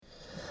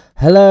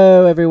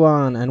Hello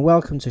everyone and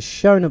welcome to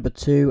show number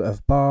 2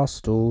 of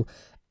Barstool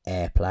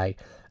Airplay.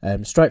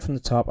 Straight from the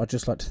top, I'd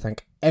just like to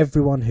thank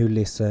everyone who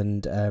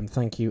listened.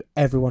 Thank you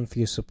everyone for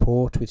your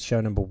support with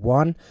show number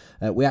 1.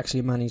 We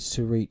actually managed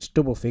to reach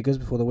double figures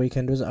before the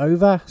weekend was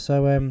over,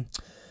 so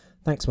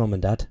thanks Mum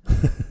and Dad.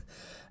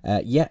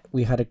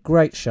 We had a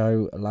great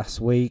show last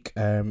week.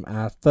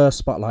 Our first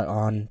spotlight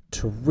on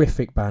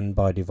terrific band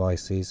By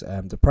Devices.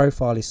 The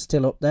profile is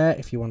still up there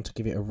if you want to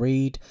give it a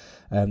read.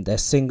 Their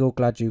single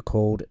Glad You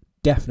Called,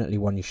 definitely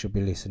one you should be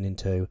listening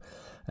to.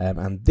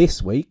 And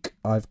this week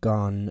I've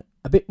gone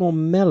a bit more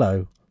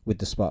mellow with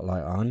the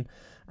spotlight on,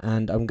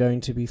 and I'm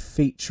going to be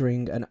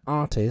featuring an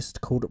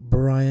artist called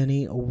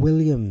Bryony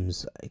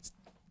Williams. It's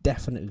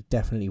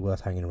definitely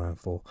worth hanging around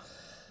for.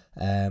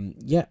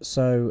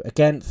 So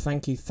again,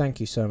 thank you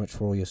so much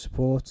for all your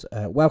support.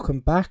 Welcome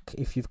back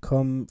if you've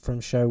come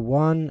from show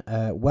 1.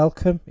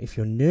 Welcome if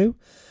you're new.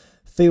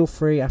 Feel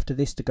free after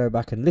this to go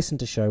back and listen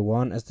to show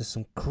 1, as there's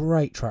some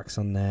great tracks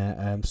on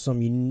there,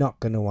 some you're not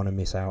going to want to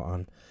miss out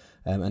on.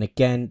 And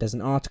again, there's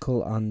an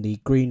article on the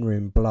Green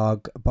Room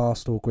blog,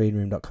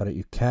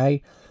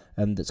 barstoolgreenroom.co.uk,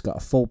 that's got a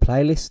full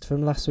playlist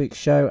from last week's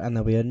show, and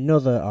there'll be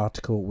another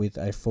article with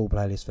a full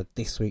playlist for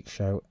this week's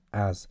show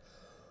as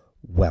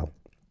well.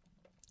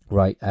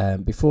 Right,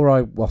 before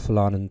I waffle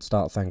on and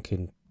start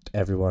thanking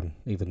everyone,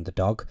 even the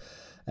dog,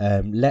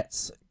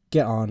 let's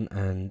get on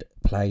and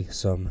play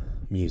some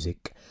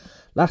music.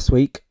 Last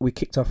week, we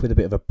kicked off with a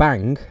bit of a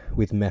bang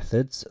with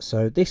Methods,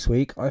 so this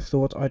week I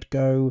thought I'd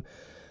go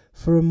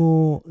for a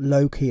more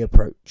low-key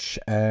approach.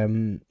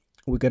 We're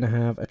going to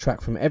have a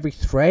track from Every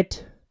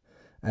Thread,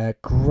 a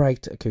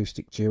great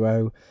acoustic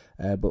duo,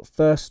 but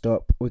first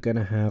up, we're going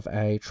to have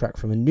a track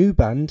from a new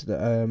band that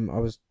I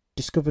was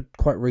discovered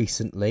quite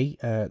recently.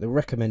 They were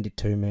recommended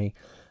to me.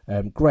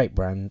 Great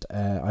brand.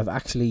 I've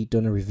actually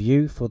done a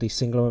review for the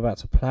single I'm about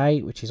to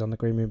play, which is on the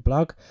Green Room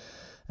blog.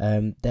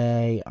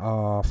 They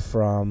are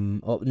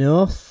from up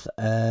north,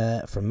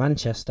 from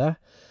Manchester.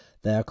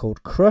 They are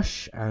called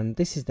Crush, and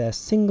this is their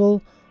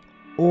single,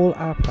 All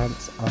Our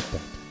Plants Are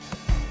Dead.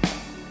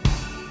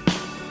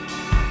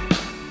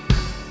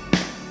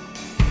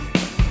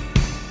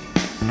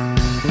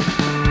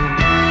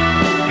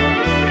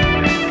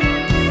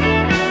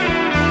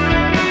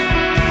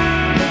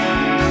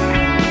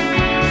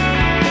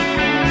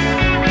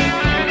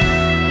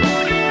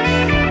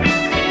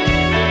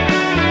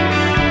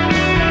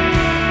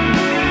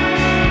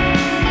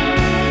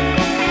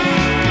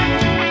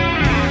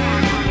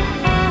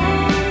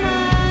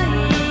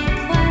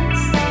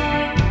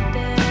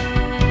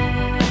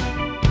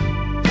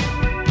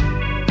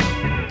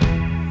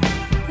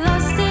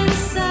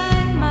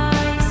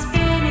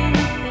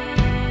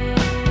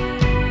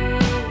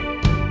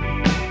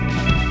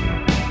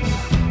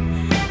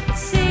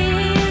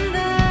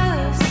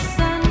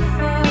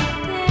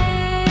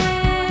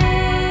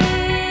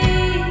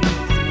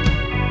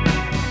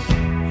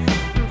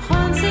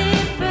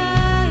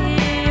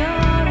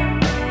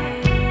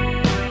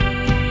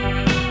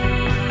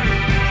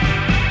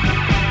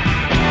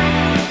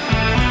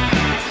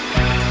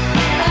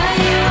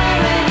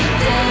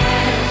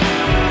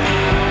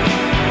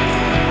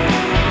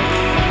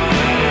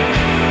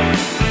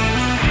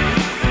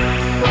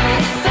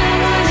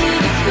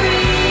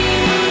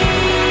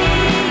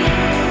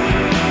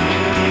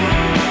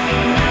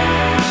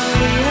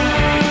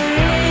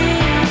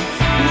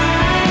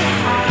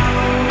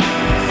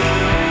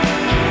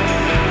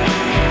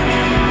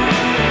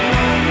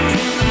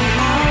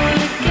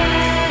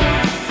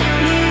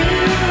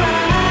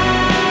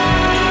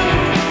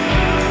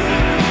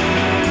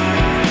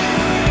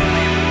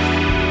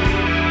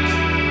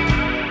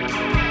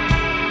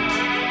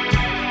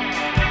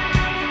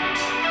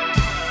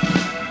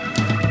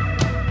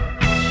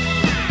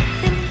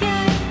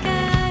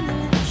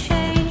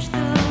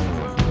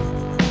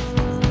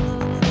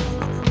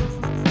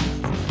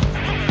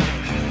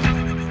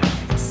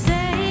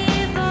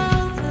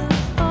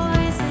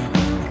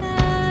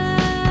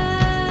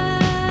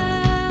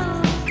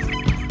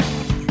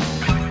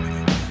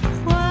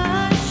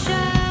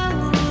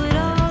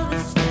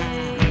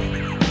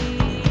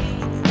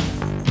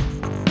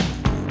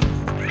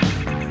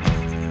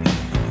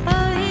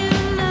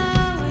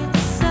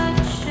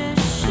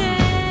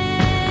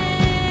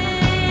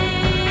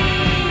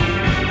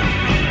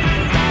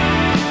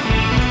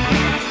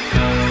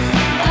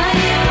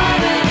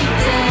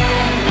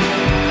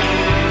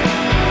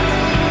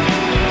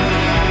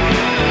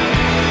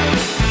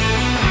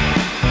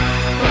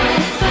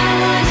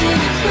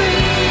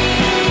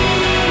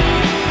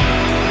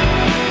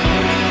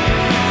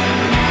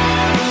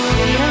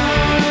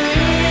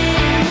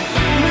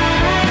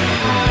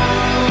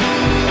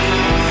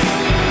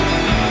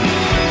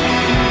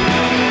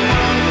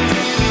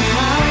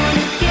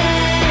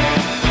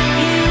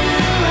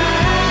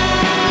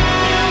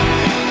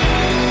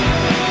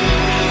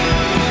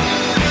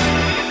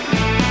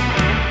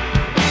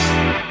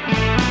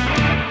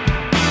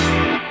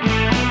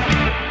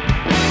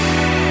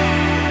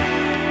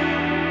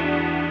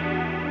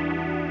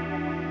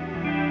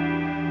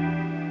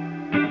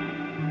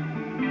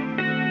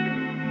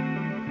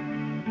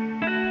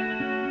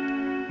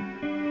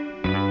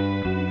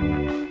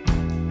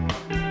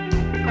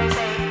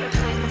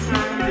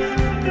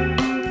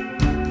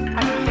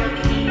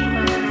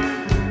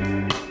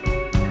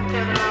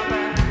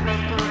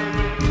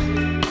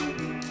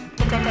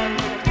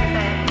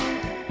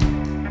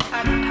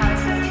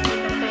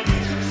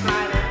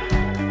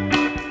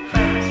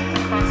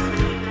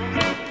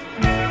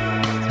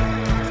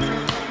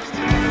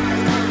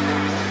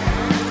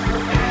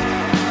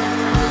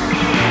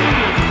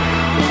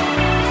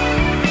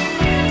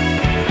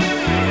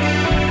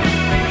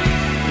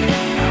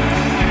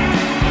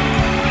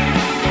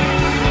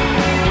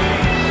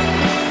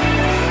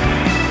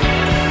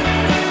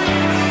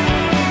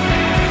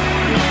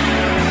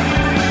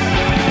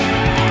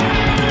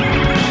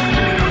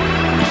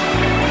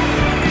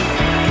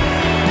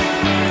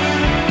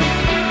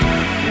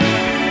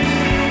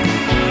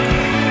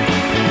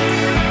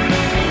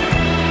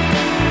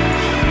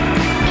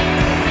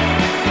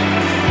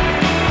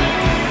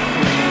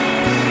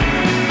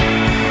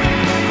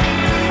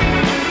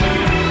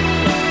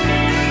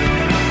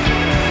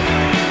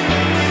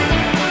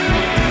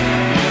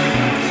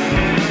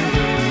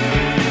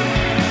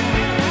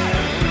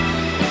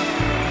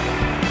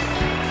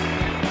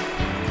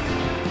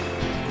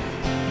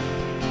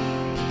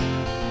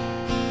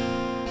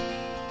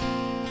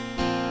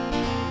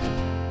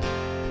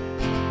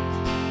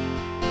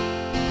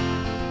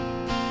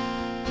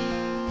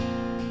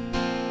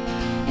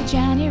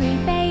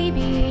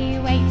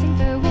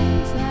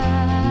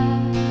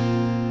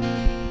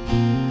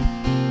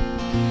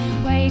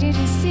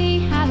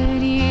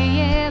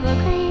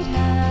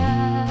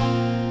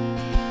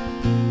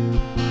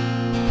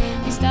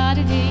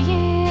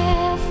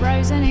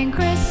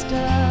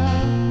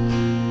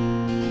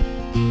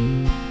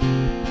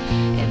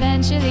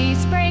 Eventually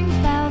spring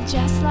felt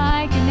just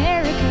like a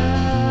miracle.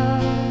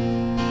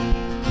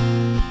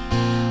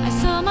 I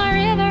saw my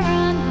river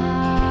run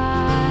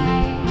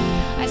high,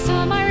 I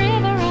saw my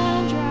river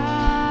run dry.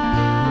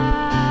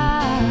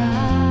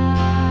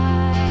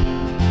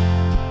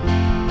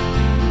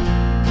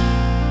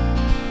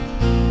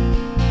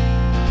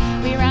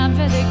 We ran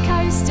for the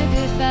coast at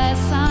the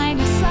first sign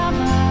of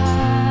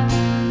summer.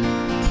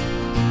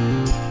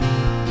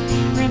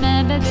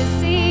 Remember the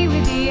sea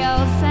with the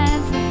old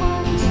sense of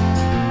wonder.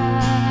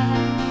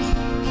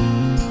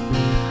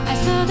 I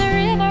saw the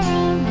river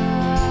run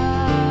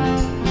high,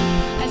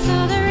 I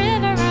saw the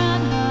river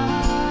run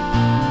high.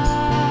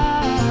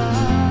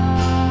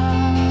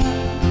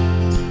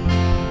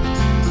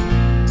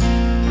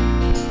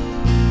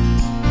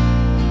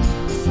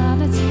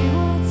 Summer to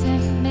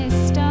autumn,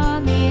 mist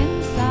on the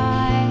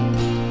inside.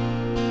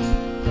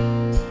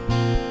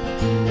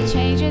 The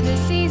change of the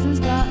seasons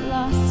got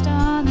lost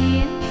on the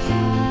inside.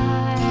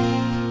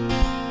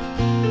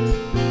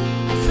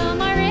 I saw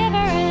my river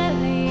at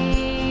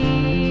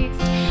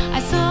least, I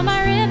saw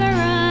my river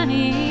run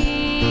east.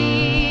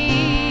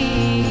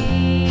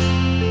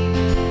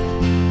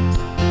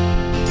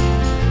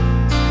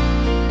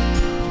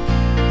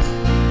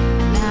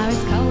 And now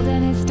it's cold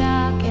and it's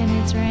dark and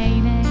it's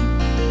raining.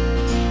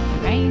 The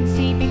rain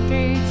seeping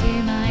through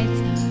to my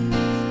toes.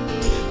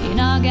 You're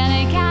not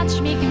gonna catch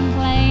me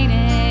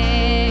complaining.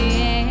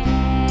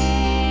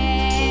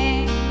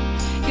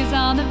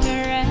 On the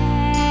parade,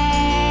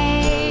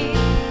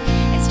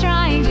 it's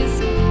trying to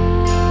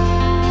slow,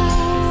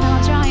 it's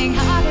not trying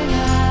hard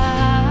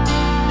enough.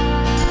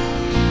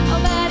 Oh,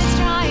 but it's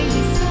trying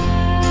to slow,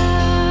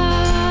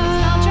 it's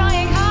not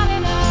trying hard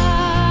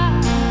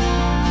enough.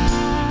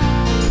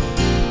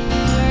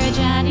 We're a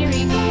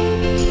January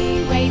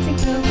baby waiting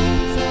for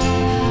winter,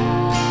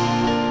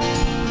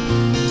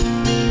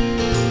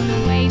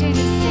 waiting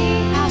to see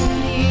how the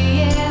new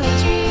year will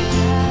treat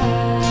us.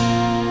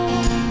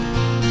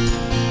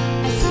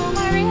 I saw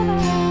my river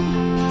run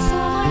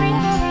high,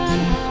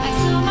 I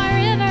saw my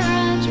river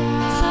run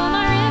dry, saw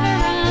my river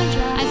run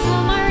dry, I saw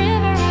my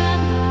river run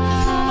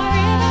high, saw my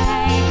river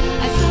rain,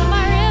 I saw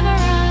my river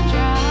run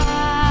dry.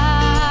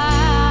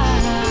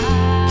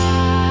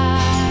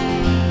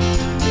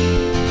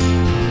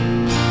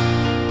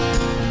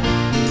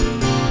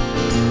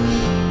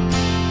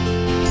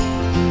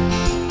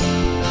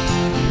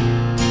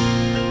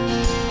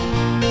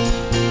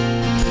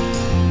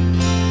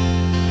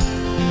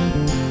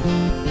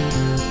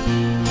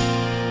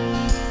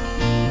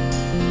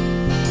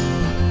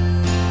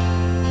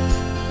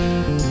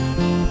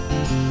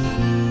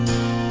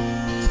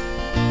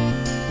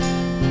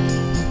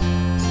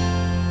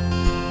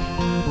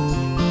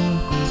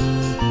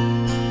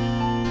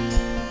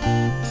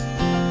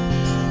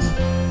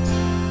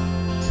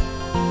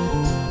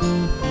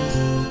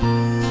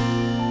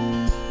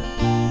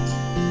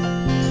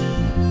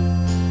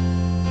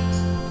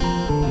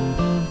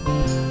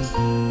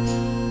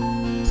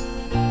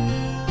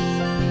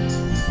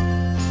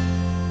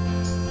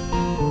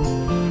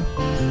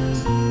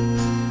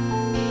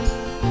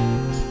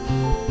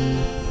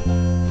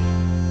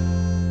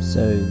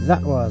 So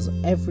that was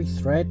Every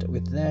Thread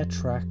with their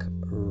track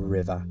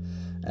River.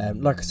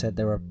 Like I said,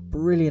 they're a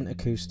brilliant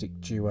acoustic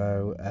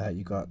duo.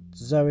 You got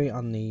Zoe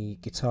on the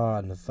guitar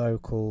and the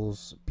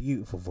vocals,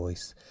 beautiful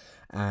voice,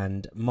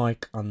 and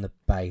Mike on the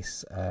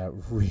bass,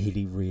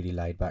 really, really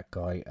laid back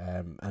guy,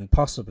 and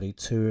possibly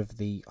two of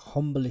the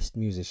humblest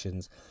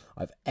musicians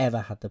I've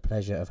ever had the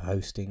pleasure of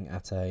hosting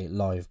at a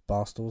live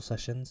Barstool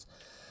sessions.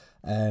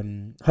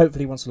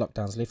 Hopefully once the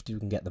lockdown's lifted, you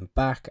can get them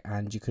back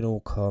and you can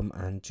all come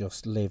and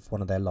just live one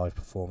of their live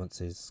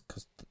performances,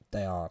 because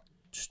they are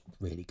just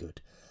really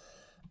good.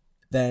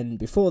 Then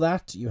before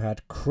that you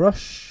had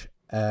Crush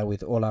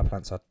with All Our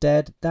Plants Are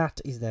Dead.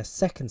 That is their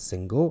second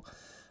single.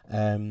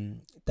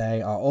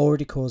 They are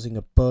already causing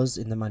a buzz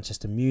in the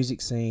Manchester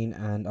music scene,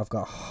 and I've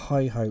got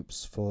high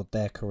hopes for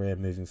their career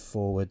moving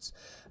forwards.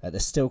 They're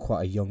still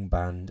quite a young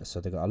band,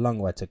 so they've got a long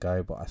way to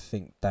go, but I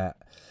think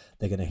that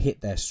they're going to hit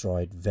their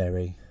stride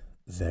very,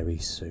 very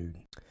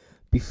soon.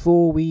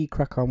 Before we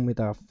crack on with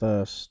our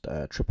first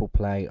triple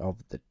play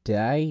of the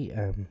day,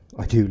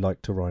 I do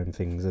like to rhyme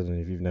things, I don't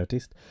know if you've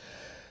noticed.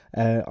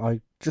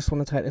 I just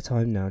want to take the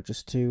time now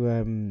just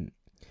to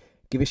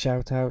give a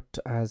shout out,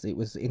 as it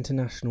was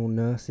International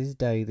Nurses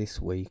Day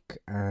this week,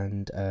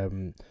 and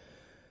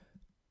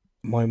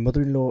my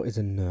mother-in-law is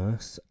a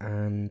nurse,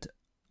 and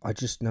I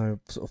just know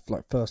sort of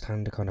like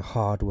firsthand the kind of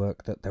hard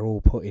work that they're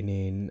all putting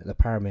in, the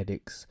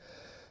paramedics,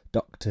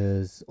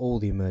 doctors, all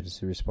the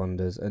emergency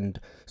responders, and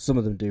some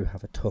of them do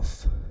have a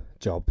tough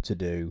job to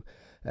do,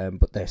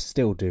 but they're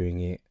still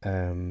doing it,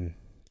 and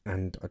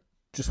I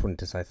just wanted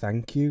to say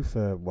thank you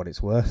for what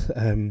it's worth.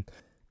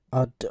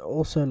 I'd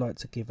also like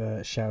to give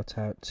a shout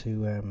out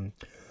to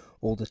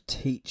all the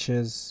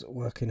teachers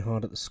working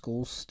hard at the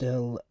school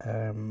still,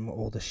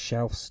 all the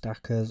shelf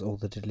stackers, all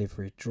the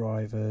delivery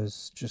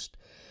drivers, just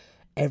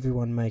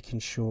everyone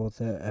making sure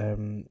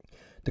that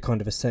the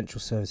kind of essential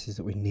services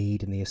that we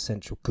need and the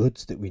essential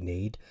goods that we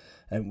need,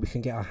 we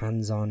can get our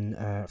hands on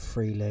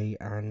freely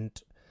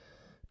and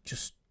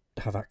just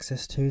have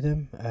access to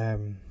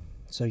them.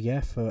 So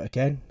yeah, for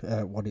again,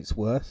 what it's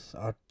worth,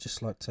 I'd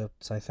just like to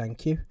say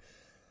thank you.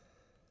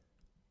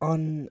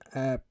 On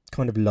a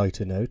kind of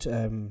lighter note,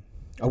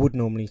 I would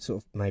normally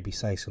sort of maybe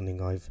say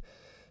something I've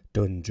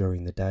done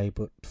during the day,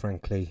 but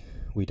frankly,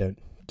 we don't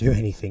do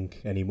anything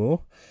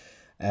anymore.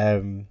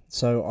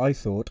 So I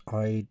thought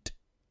I'd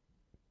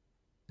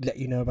let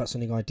you know about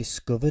something I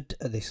discovered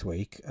this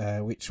week,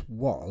 which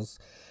was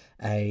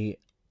a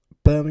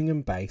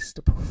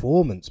Birmingham-based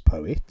performance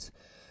poet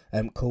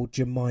called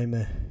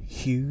Jemima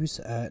Hughes.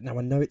 Now,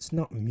 I know it's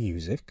not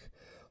music,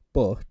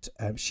 but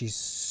she's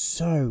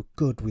so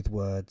good with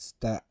words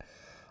that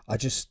I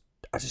just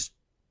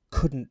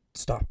couldn't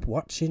stop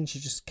watching. She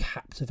just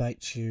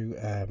captivates you.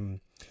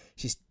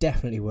 She's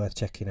definitely worth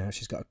checking out.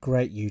 She's got a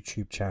great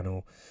YouTube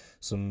channel,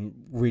 some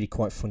really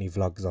quite funny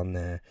vlogs on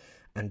there,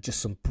 and just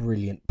some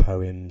brilliant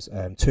poems,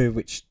 two of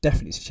which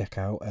definitely to check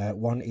out.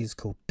 One is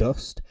called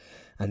Dust,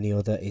 and the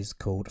other is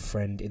called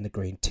Friend in the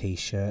Green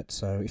T-Shirt.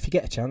 So if you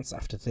get a chance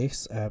after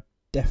this,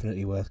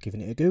 definitely worth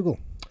giving it a Google.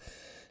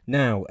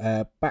 Now,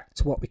 back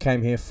to what we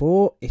came here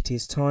for. It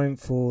is time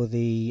for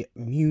the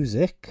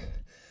music.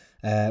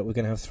 We're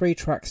going to have 3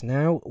 tracks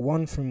now,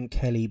 one from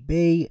Kelly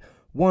B,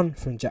 one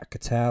from Jack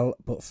Cattell,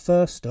 but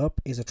first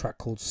up is a track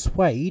called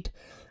Suede,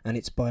 and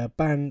it's by a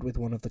band with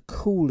one of the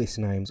coolest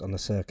names on the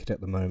circuit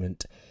at the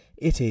moment.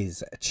 It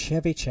is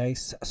Chevy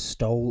Chase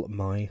Stole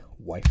My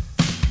Wife.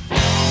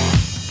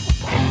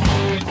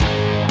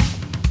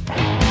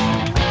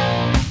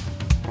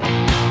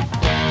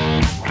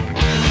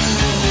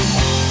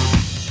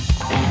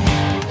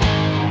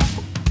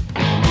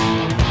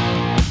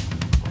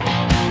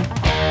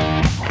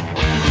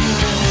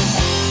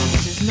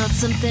 This is not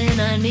something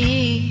I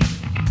need.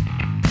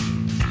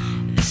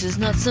 This is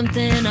not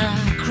something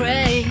I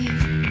crave.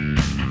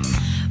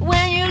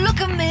 When you look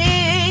at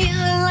me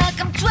like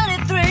I'm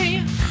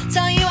 23,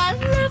 tell you I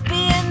love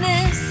being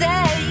this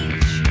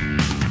age.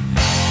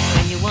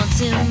 When you're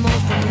wanting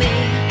more from me,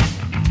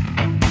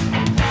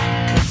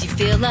 'cause you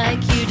feel like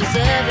you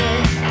deserve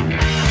it.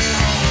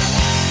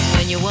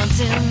 When you're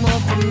wanting more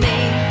from me,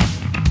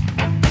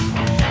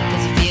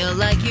 'cause you feel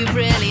like you've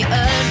really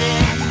earned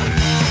it.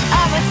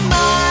 I would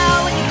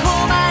smile when you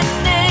call my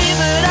name,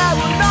 but I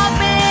will not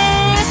be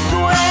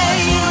swayed.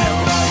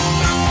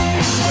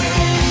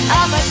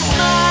 I might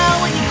smile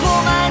when you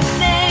call my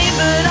name,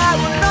 but I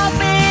will not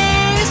be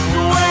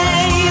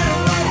swayed.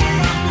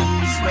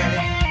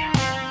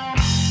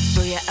 So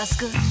you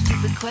ask a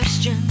stupid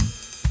question.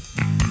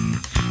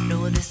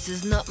 No, this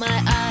is not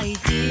my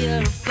idea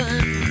of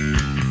fun.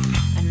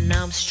 And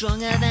now I'm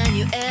stronger than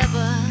you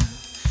ever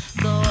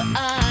thought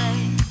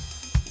I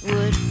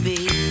would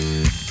be.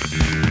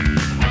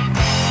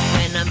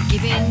 When I'm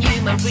giving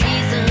you my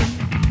reason,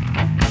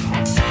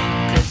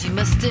 'cause you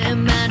must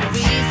demand a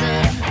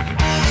reason.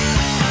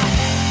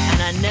 And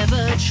I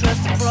never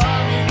trust a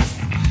promise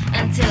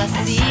until I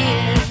see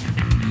it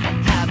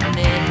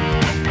happening.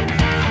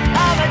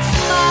 I would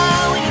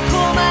smile when you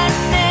call my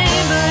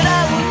name, but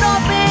I will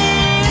not be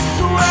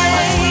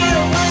swayed.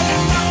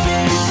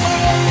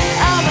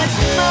 I would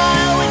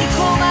smile when you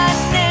call my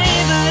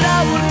name, but I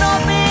will not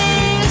be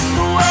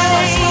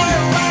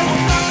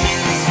swayed.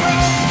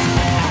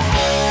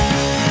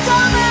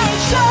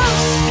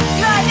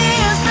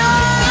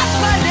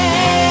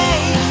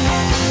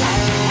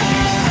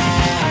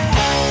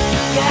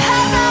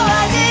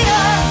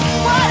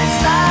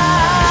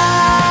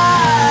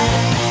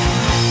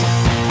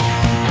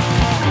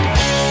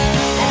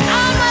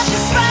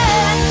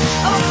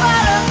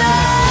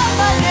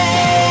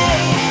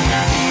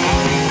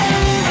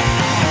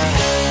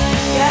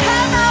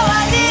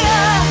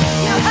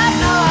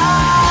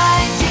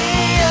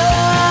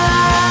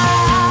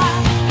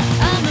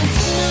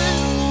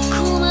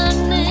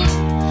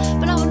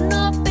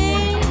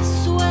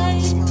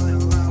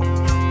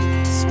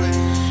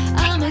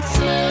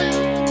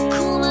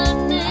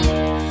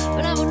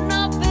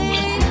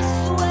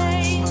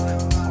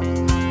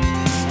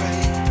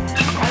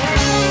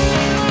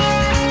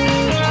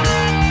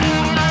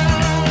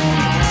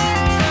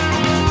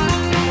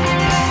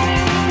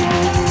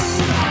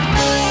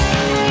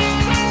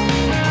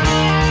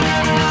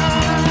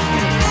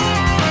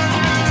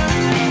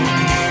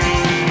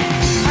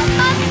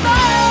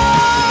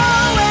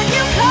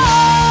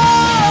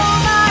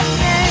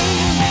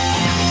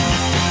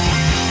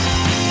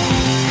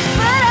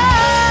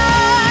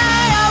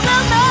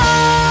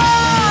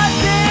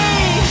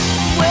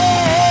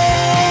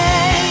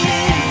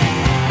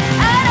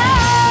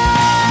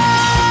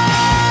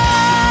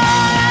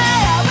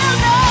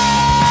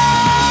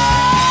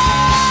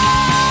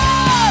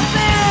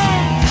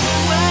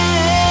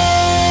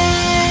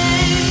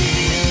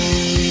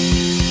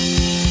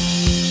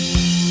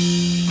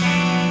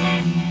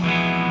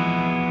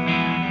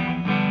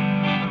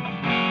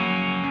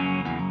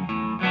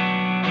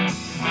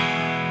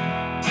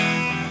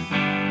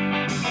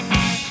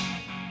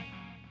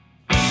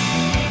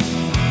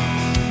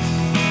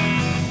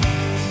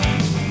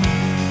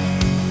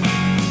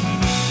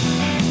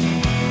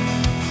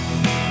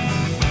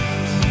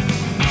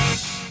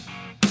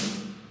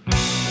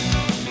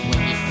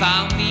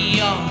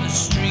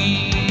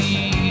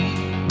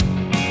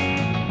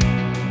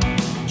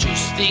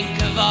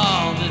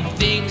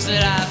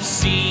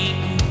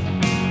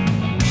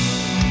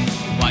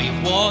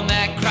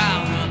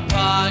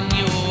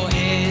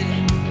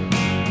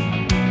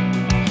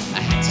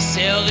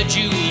 sell the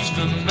jewels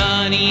for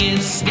money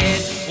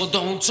instead. Well,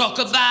 don't talk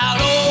about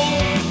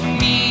old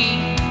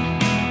me,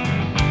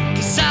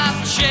 'cause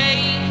I've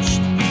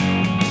changed.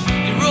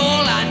 You're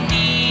all I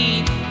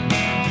need,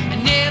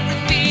 and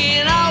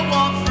everything I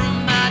want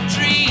from my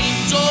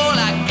dreams. All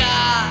I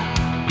got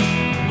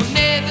will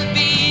never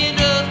be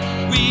enough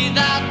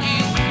without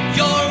you.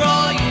 You're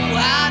all you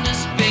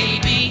highness,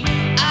 baby.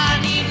 I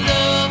need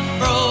love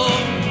from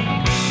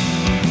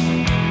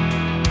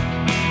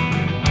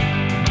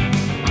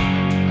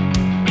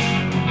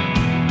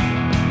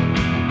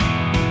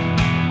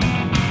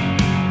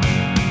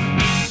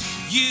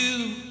you.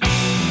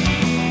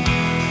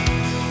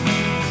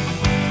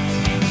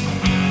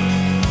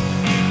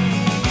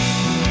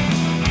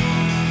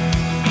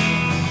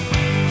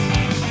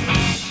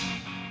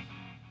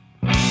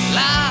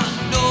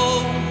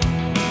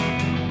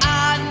 I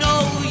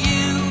know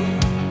you.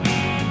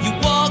 You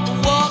walk the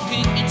walk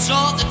and you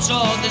talk the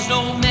talk. There's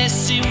no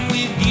messing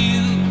with you.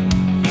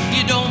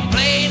 You don't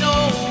play no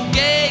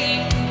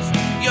games.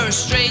 You're a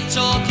straight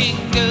talking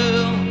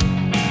girl,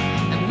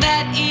 and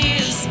that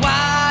is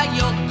why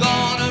you're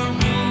gonna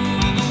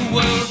rule the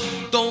world.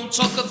 Don't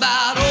talk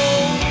about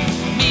old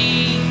me,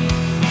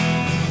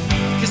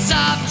 'cause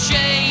I've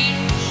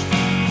changed.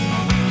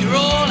 You're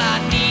all I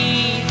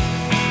need,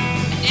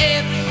 and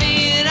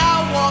everything I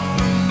want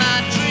from my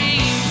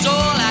dreams.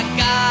 All I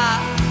got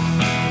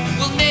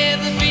will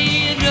never be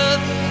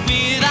enough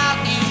without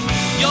you.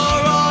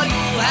 You're all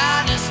you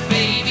highness,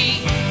 baby.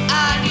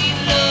 I need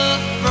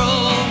love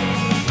from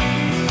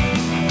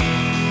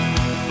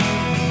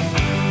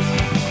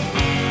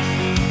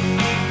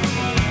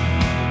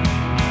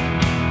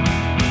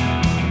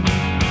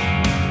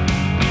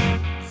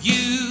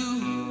you.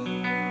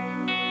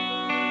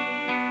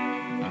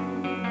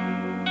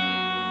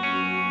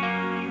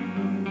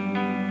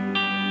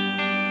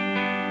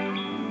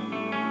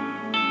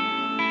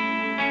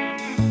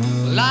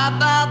 Well, I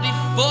bow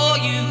before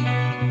you,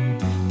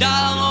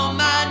 down on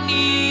my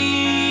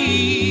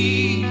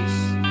knees,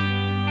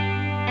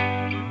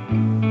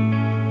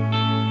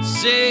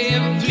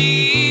 saying please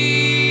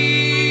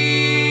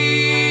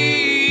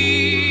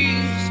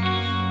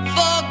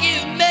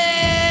forgive me.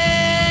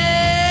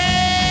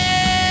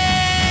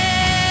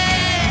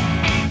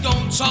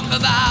 Don't talk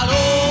about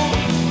old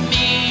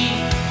me,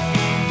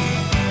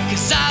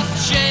 'cause I've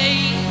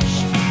changed.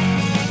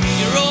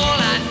 You're all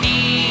I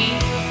need,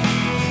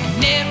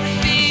 and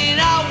everything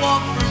I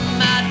want from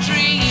my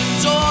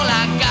dreams. All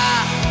I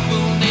got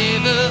will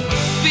never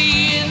be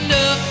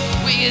enough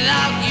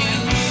without you.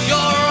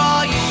 You're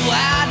all you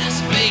highness,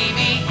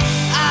 baby.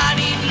 I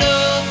need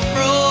love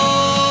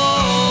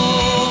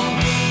from.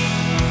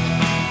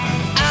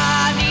 I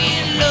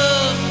need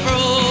love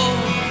from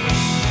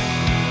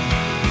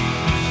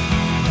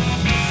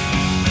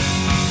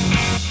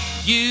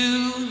you.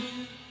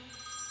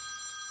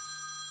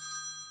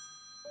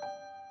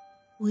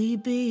 Will you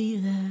be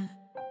there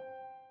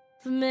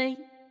for me?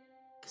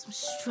 'Cause I'm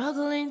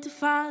struggling to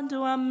find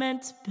who I'm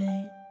meant to be.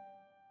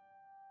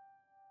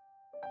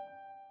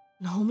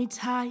 And hold me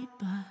tight,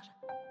 but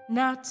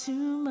not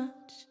too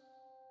much.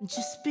 And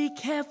just be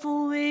careful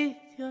with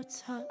your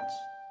touch.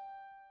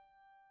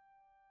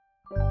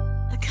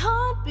 I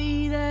can't be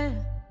there,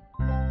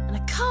 and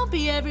I can't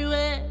be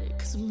everywhere,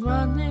 'cause I'm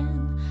running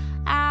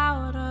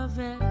out of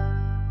it.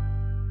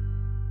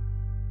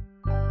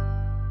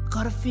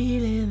 Got a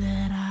feeling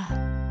that I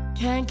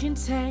can't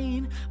contain,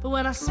 but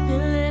when I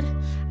spill it,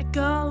 I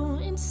go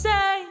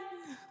insane.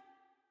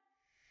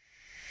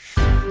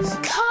 So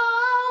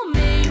call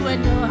me when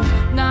you're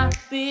not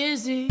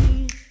busy,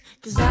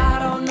 'cause I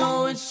don't know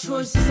which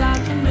choices I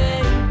can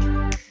make.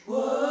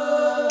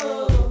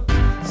 Whoa.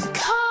 So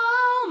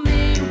call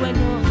me when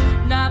you're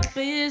not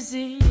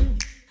busy,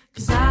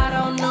 'cause I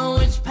don't know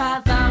which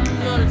path I'm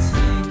gonna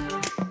take.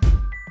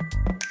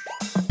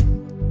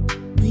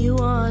 Will you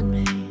want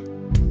me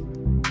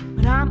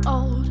when I'm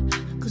old?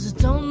 'Cause I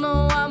don't know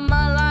what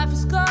my life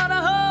is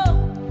gonna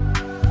hold.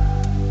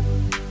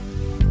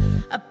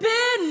 I've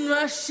been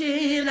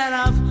rushing and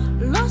I've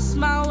lost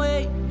my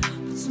way,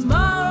 but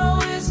tomorrow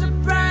is a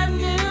brand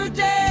new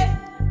day.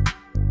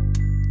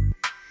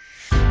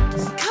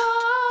 So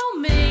call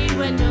me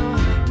when you're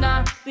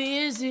not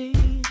busy,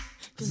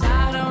 'cause I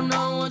don't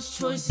know which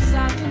choices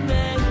I can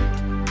make.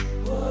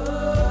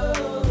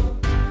 Whoa.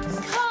 So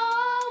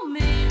call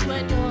me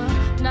when you're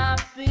not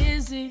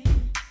busy,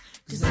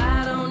 'cause I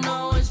don't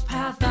know which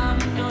path I'm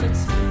gonna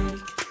take.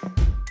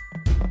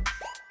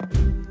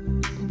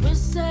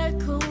 With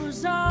circles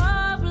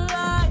of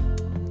light,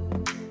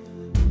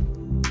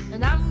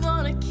 and I'm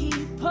gonna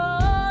keep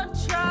on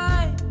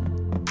trying.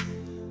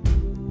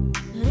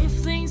 And if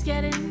things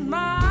get in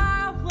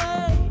my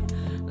way,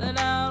 then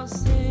I'll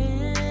stand.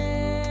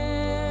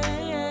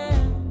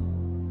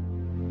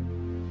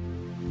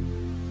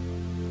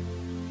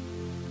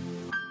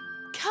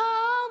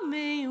 Call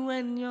me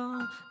when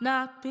you're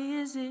not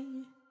busy,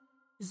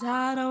 'cause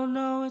I don't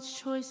know which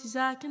choices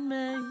I can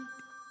make.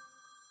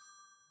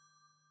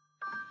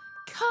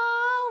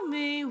 Call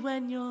me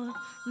when you're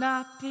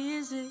not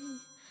busy,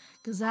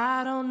 'cause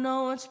I don't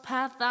know which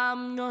path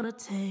I'm gonna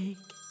take.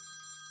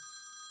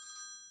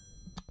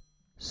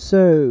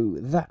 So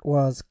that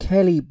was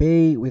Kelly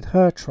B with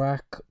her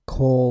track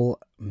Call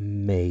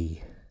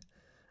Me.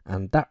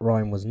 And that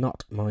rhyme was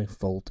not my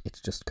fault,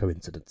 it's just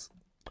coincidence.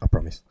 I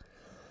promise.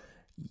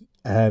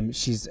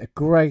 She's a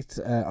great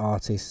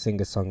artist,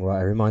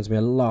 singer-songwriter. Reminds me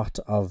a lot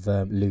of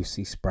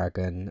Lucy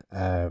Spraggan.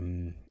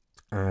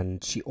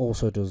 And she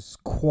also does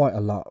quite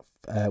a lot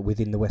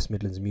within the West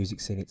Midlands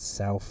music scene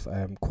itself.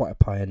 Quite a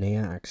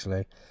pioneer,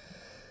 actually.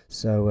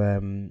 So,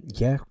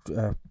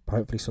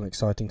 hopefully some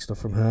exciting stuff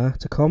from her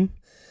to come.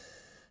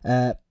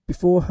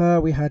 Before her,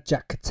 we had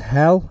Jack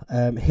Cattell.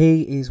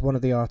 He is one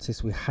of the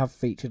artists we have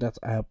featured at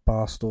our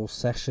Barstool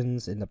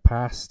sessions in the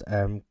past.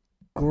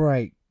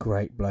 Great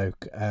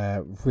bloke.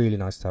 Really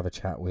nice to have a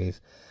chat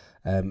with.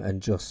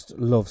 And just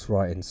loves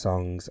writing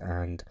songs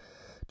and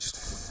just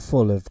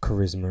full of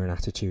charisma and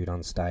attitude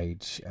on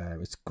stage.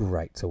 It's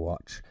great to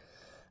watch.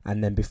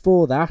 And then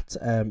before that,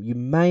 you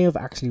may have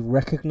actually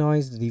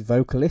recognised the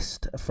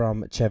vocalist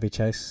from Chevy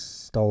Chase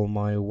Stole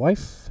My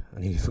Wife. I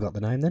nearly forgot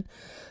the name then.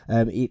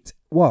 It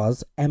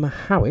was Emma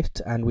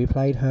Howitt, and we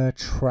played her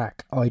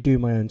track I Do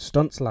My Own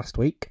Stunts last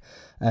week.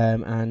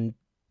 And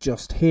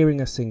just hearing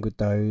her sing with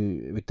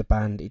the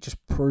band, it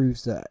just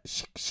proves that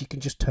she can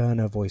just turn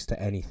her voice to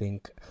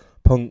anything.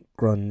 Punk,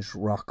 grunge,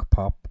 rock,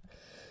 pop.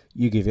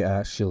 You give it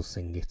her, she'll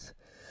sing it.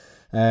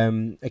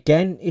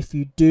 Again, if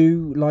you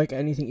do like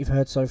anything you've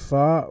heard so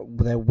far,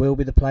 there will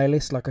be the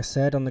playlist, like I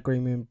said, on the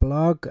Green Room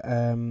blog.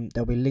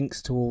 There'll be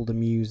links to all the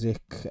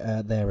music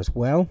there as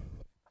well.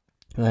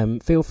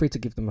 Feel free to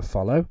give them a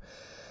follow.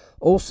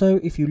 Also,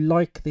 if you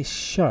like this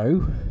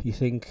show, you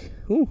think,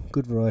 ooh,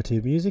 good variety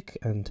of music,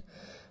 and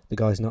the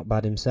guy's not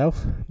bad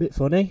himself, a bit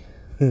funny,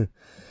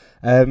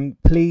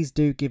 please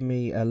do give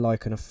me a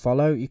like and a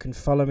follow. You can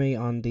follow me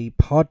on the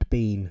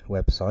Podbean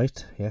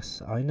website.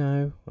 Yes, I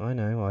know, I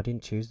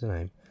didn't choose the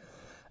name.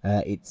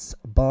 It's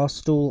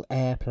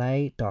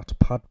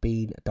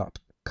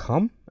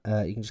barstoolairplay.podbean.com.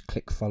 You can just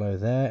click follow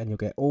there and you'll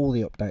get all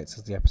the updates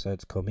as the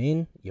episodes come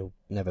in. You'll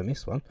never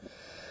miss one.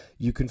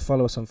 You can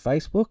follow us on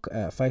Facebook,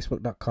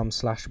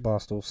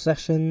 facebook.com/Barstool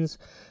Sessions.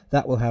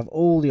 That will have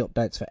all the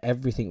updates for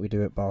everything we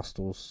do at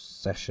Barstool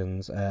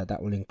Sessions.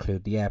 That will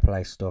include the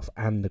Airplay stuff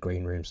and the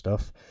Green Room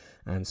stuff.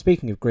 And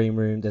speaking of Green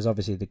Room, there's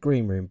obviously the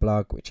Green Room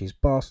blog, which is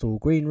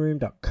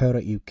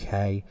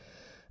barstoolgreenroom.co.uk,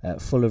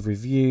 full of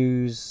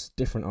reviews,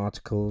 different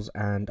articles,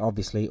 and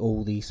obviously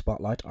all the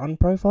spotlight on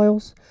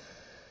profiles.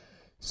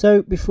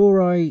 So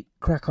before I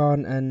crack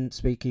on and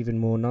speak even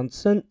more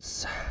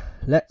nonsense,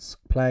 let's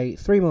play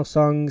 3 more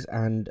songs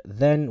and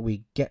then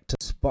we get to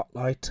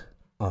Spotlight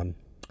On.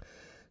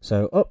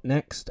 So up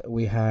next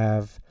we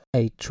have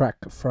a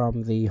track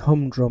from the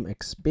Humdrum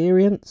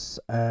Experience.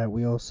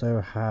 We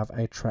also have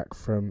a track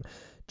from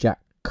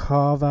Jack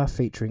Carver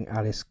featuring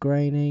Alice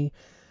Graney.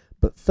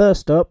 But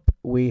first up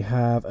we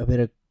have a bit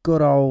of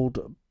good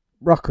old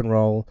rock and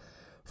roll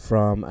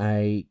from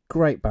a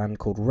great band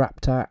called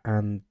Raptor,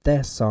 and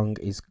their song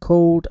is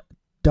called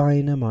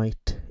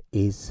Dynamite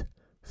is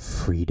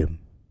Freedom.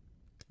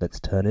 Let's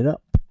turn it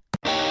up.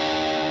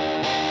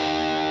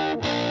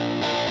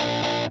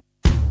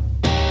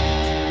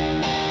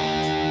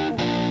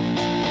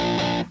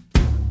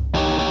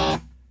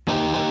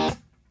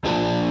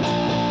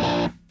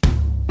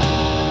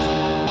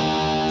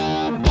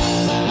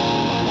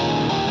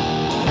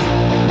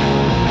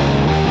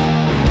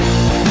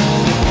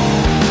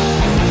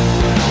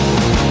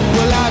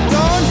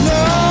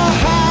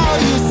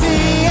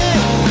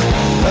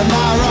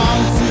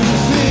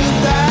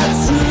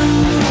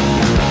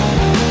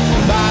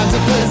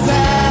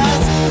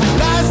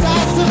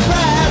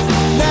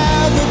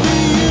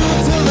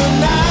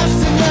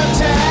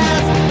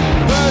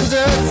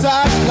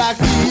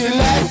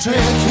 Electric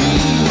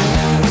heat,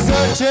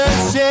 such a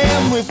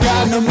shame we've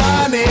got no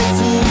money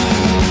to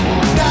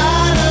eat.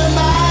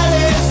 Dynamite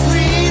is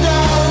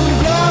freedom,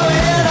 blow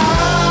it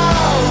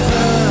all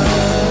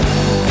down.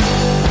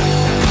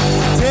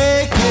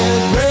 Take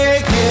it,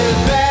 break it,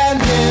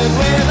 bend it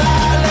with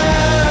our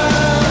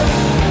love.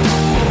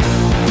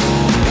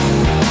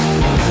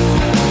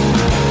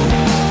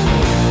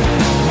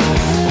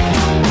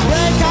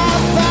 Break our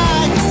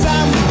backs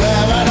and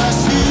wear out our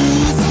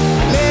shoes.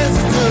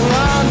 Listen to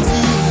run to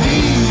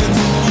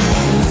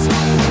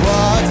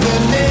what's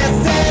been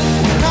missing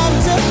come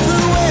to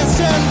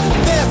fruition.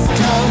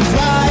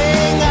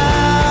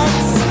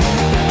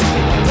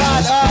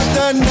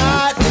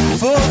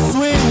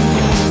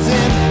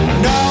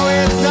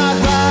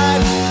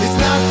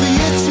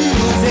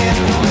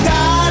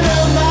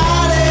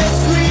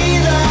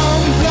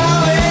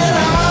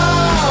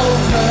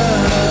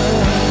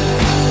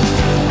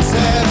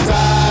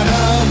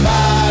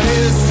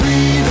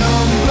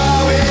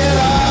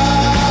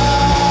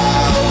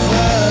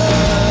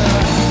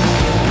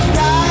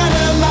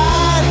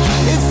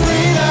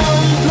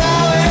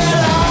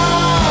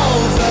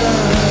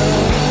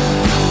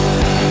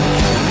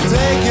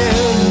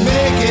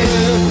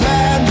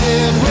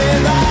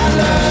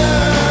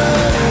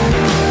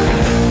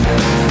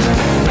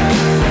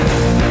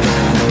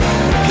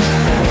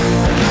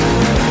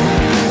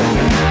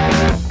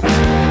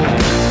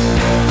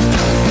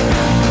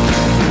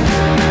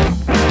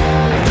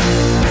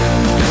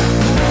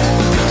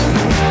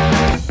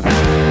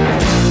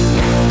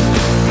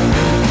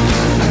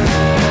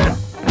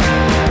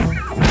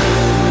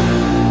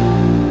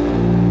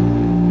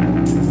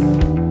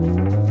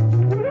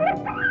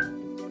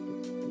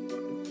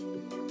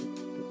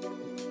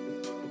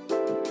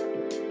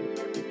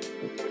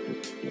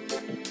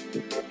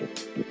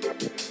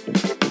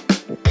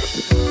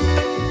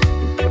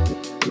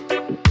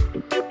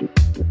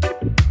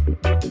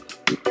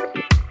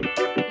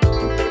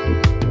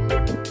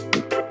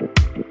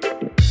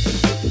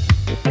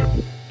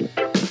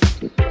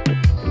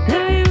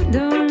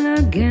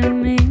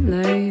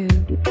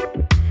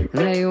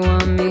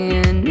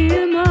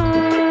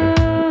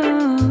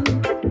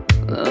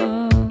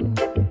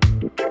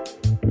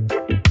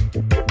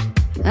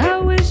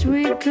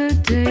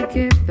 to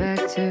get back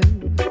to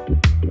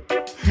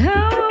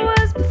how I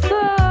was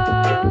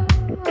before.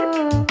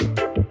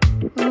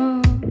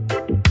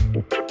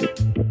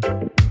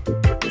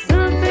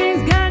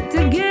 Something's got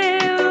to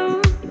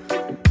give.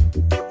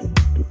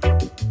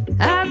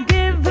 I've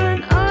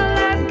given all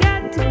I've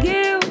got to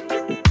give.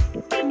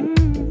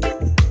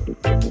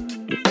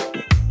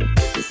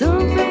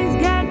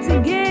 Something's got to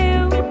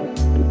give.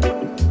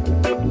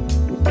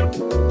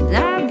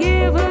 I've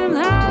given all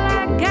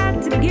I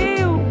got to give.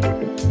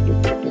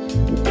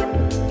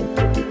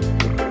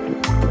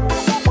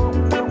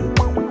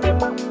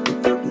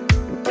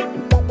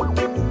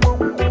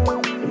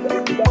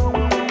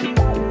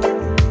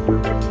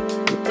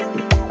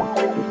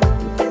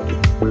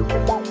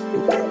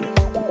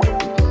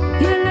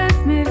 You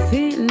left me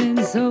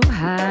feeling so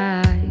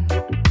high,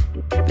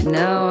 but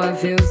now I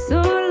feel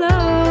so low.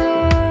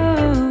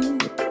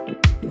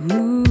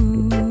 Ooh.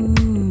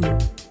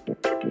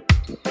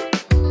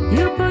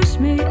 You pushed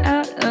me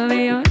out of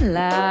your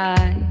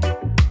life,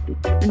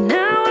 but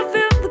now I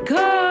feel the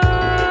cold.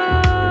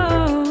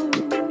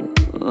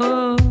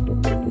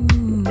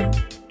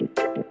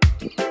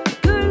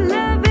 Good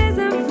love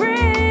isn't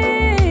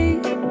free,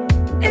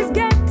 it's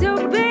got to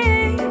be.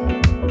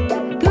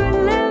 Good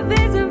love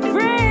isn't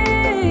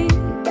free,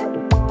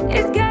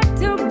 it's got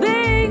to be.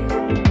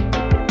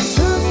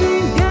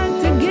 Something's got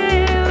to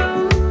give.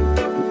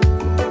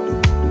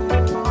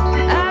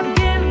 I've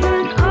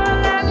given all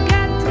I've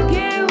got to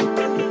give.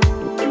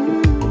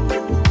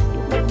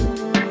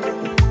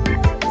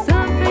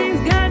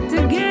 Something's got to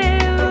give.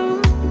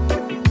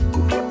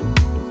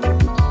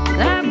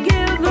 I've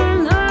given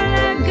all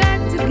I've got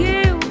to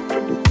give.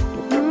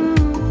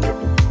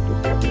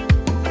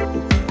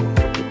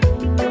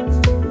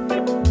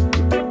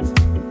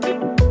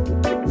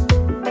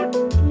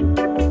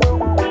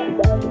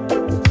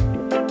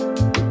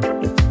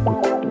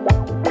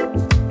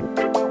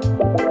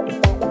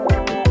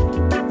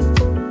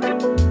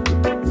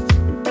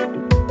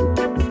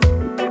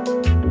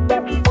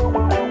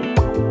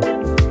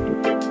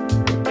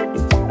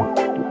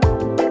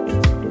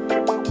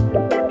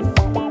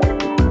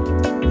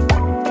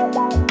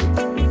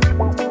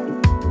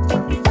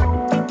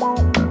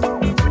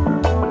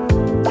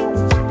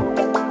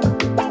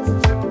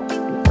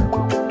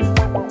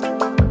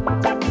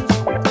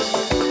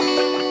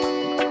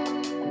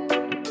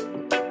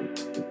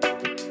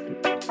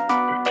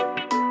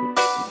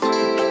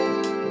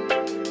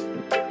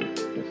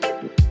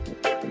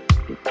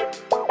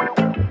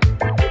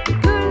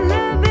 Good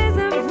love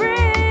isn't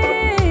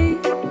free,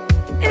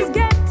 it's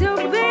got to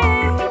be.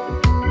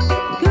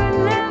 Good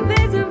love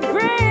isn't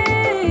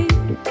free,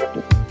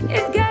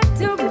 it's got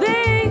to be.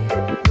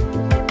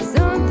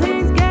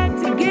 Something's got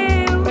to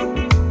give.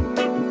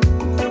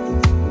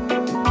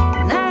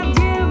 I've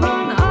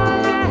given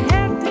all I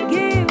have to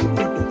give.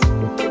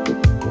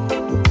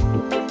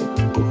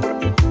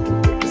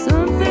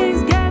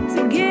 Something's got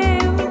to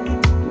give.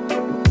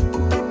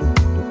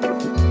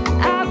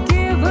 I've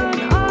given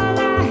all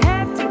I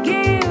have to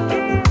give.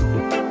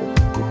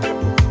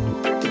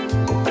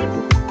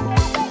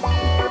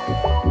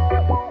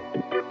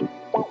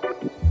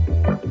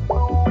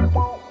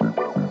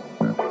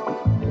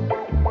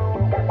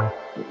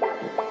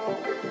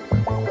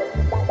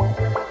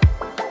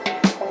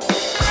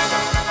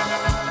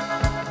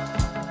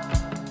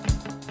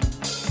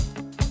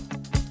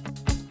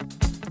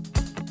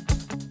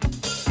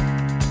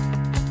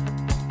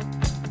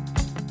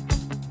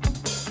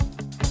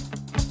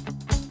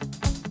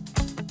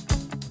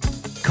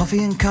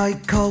 Coffee and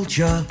cake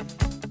culture,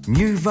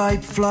 new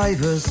vape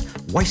flavours,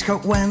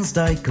 Waistcoat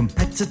Wednesday,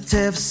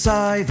 competitive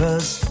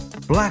savers,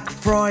 Black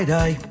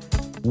Friday,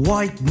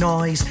 white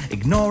noise,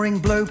 ignoring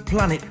Blue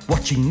Planet,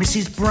 watching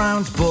Mrs.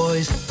 Brown's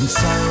Boys, and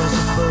sales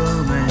are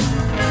booming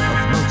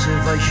of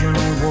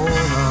motivational war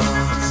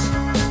arts.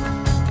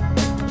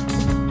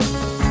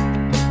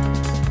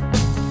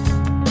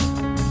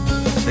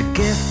 The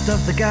gift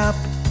of the gab,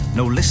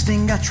 no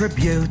listening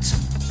attribute,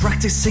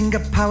 practicing a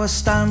power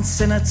stance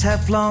in a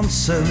Teflon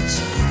suit.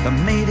 The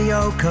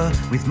mediocre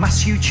with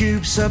mass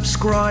YouTube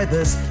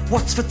subscribers.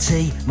 What's for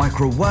tea?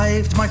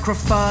 Microwaved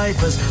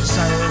microfibers.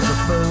 Sales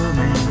are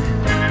booming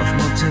of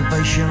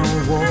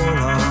motivational war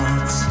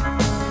arts.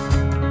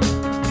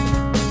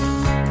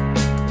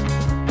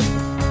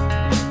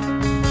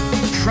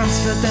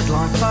 Transfer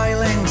deadline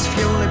failings,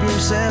 fuel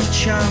abusive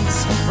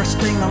chants,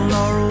 resting on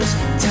laurels,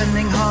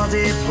 tending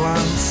hardy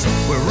plants.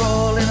 We're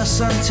all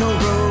innocent till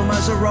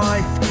rumours are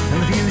rife,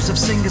 and the views of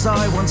singers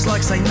I once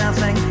liked say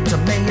nothing to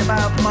me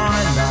about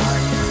my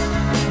life.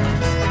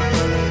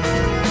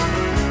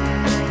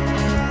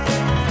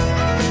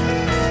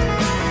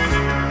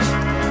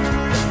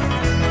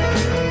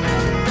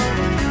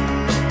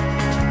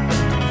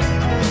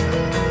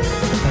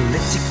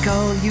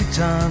 Political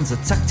U-turns, a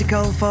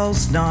tactical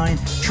false nine.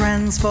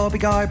 Trends for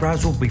big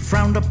eyebrows will be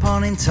frowned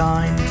upon in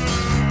time.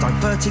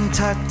 Diverting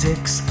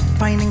tactics,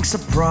 feigning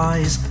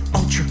surprise.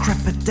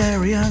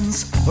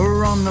 Ultra-crepidarians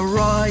are on the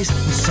rise,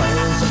 and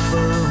sales are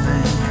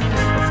booming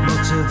of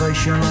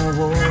motivational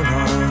war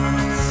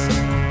arts.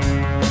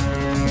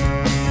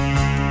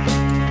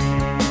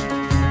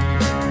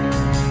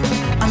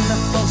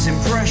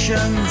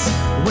 traditions.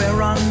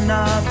 We're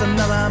unearthed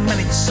another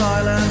minute's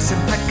silence,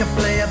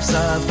 impeccably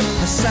observed.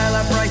 A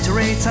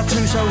celebratory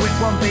tattoo so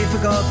it won't be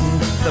forgotten.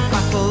 The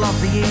battle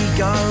of the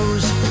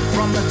egos,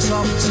 from the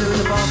top to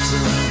the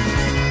bottom.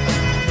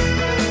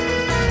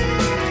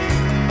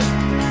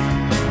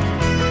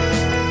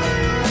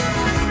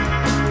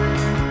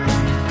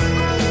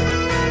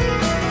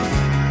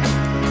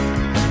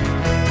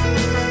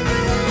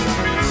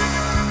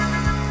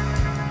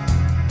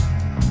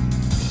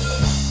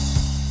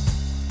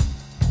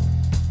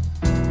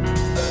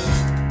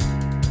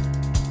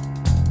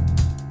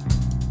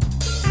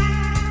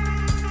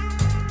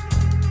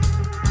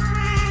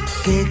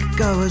 Gig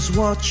goers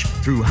watch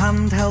through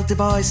handheld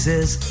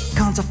devices.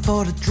 Can't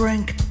afford a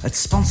drink at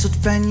sponsored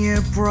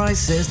venue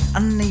prices.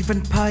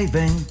 Uneven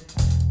paving,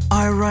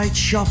 irate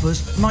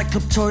shoppers,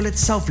 nightclub toilet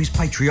selfies,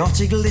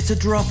 patriotic litter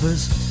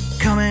droppers.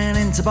 Coming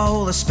in to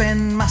bowl the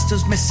spin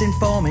masters,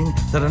 misinforming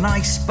that an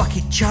ice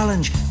bucket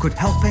challenge could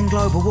help in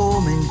global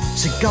warming.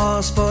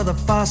 Cigars for the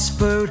fast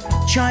food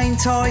chain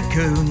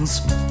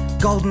tycoons,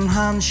 golden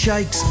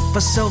handshakes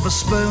for silver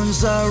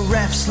spoons. The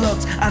ref's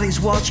looked at his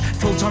watch,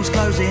 full time's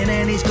closing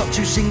in. He's got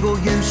 2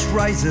 single-use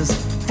razors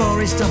for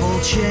his double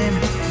chin.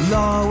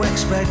 Low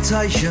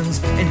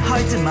expectations in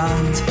high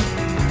demand,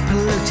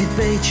 polluted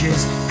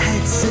beaches,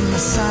 heads in the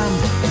sand.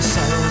 The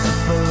sales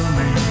are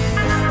booming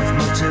of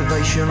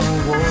motivational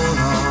war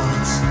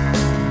art.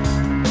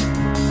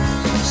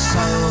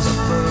 Sales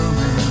are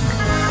booming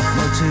of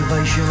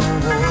motivational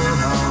war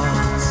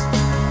art.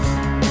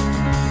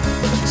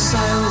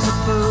 Sales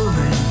are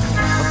booming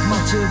of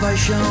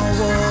motivational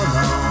war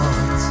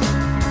art.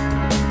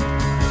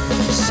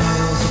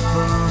 Sales are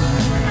booming.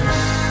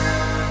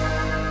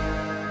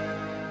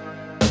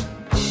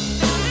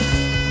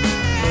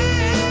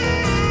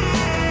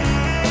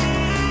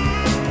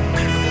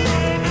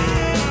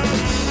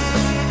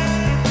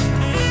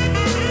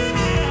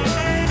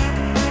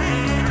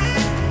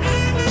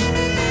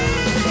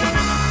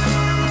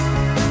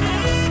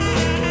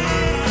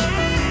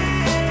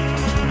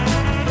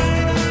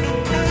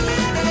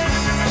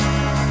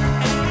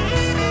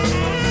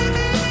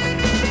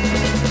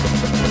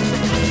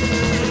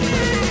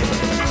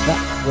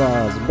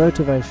 Was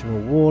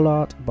Motivational Wall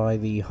Art by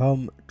the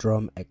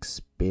Humdrum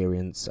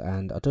Experience,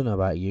 and I don't know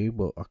about you,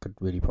 but I could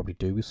really probably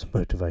do with some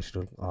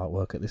motivational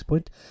artwork at this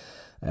point.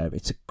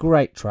 It's a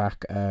great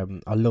track.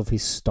 I love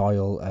his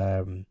style.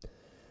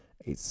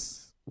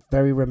 It's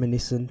very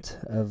reminiscent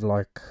of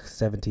like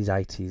 70s,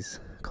 80s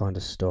kind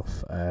of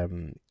stuff.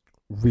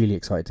 Really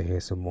excited to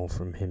hear some more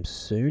from him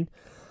soon.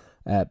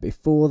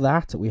 Before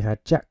that, we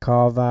had Jack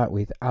Carver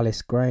with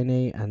Alice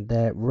Graney and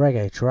their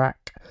reggae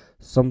track,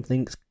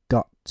 Something's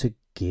Got to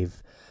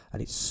Give.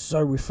 And it's so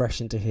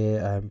refreshing to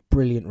hear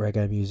brilliant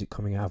reggae music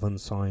coming out of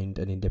unsigned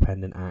and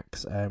independent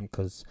acts,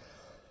 because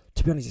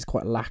to be honest it's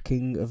quite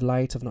lacking of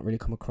late. I've not really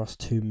come across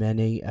too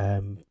many,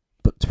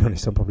 but to be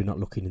honest I'm probably not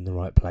looking in the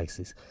right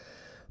places.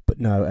 But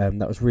no,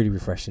 that was really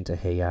refreshing to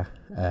hear,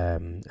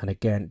 and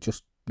again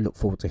just look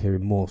forward to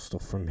hearing more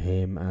stuff from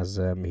him, as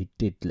he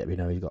did let me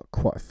know he's got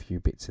quite a few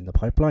bits in the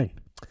pipeline.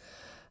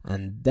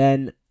 And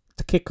then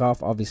to kick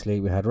off, obviously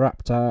we had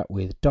Raptor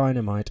with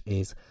Dynamite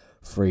Is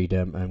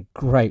Freedom.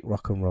 Great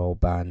rock and roll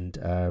band,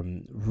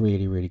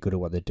 really really good at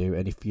what they do,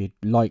 and if you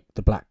like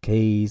the Black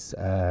Keys,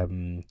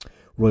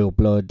 Royal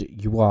Blood,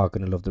 you are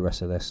going to love the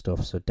rest of their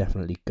stuff, so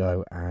definitely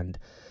go and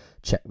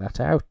check that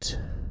out.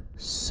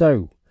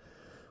 So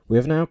we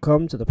have now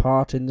come to the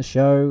part in the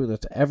show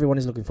that everyone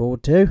is looking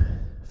forward to,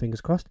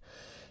 fingers crossed.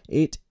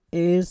 It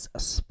is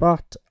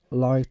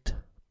Spotlight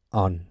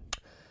On.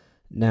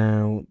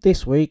 Now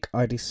this week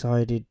I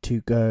decided to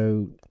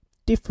go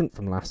different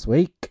from last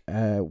week,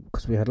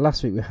 because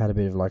last week we had a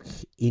bit of like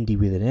indie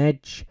with an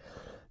edge.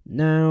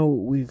 Now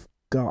we've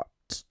got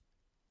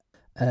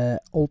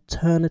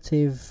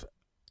alternative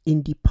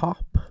indie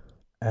pop.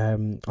 I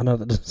know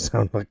that doesn't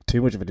sound like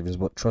too much of a difference,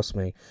 but trust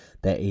me,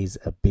 there is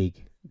a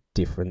big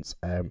difference.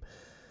 Like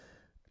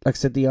I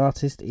said, the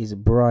artist is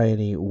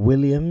Bryony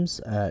Williams.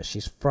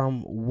 She's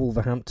from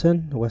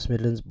Wolverhampton, West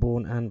Midlands,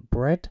 born and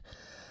bred.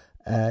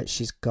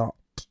 She's got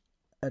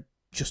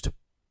just a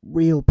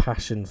real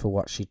passion for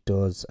what she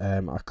does.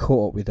 I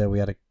caught up with her, we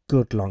had a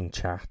good long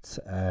chat,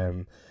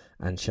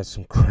 and she has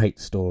some great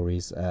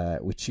stories,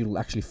 which you'll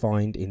actually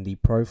find in the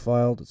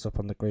profile that's up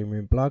on the Green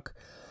Room blog.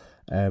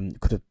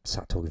 Could have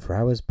sat talking for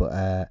hours,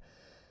 but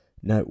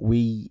no,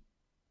 we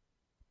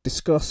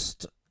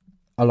discussed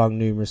along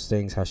numerous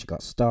things, how she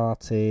got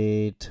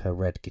started, her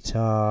red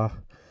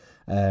guitar,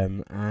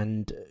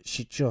 and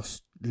she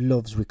just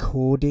loves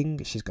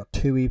recording. She's got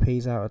 2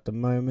 EPs out at the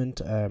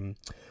moment,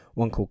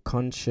 one called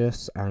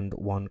Conscious and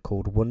one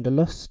called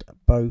Wonderlust.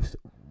 Both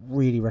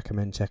really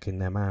recommend checking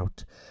them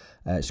out.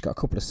 She's got a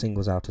couple of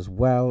singles out as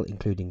well,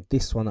 including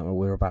this one that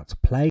we're about to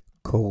play,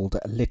 called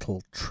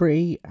Little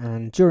Tree.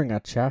 And during our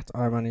chat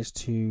I managed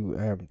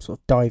to sort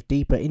of dive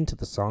deeper into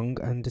the song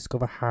and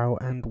discover how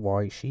and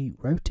why she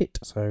wrote it.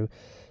 So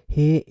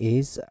here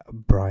is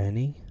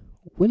Bryony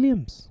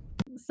Williams.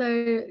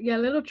 So yeah,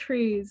 Little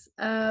Trees.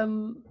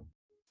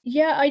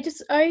 Yeah,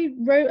 I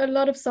wrote a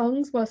lot of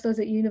songs whilst I was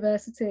at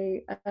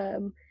university,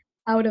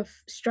 out of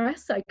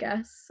stress, I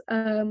guess.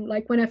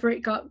 Like whenever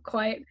it got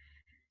quite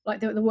like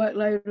the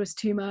workload was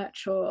too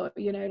much, or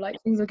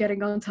like things were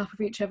getting on top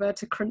of each other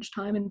to crunch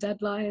time and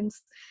deadlines,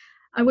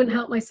 I wouldn't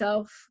help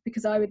myself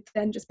because I would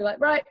then just be like,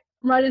 right,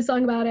 I'm writing a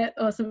song about it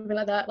or something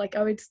like that. Like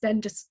I would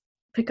then just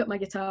pick up my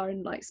guitar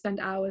and like spend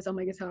hours on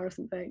my guitar or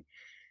something.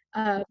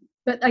 Um,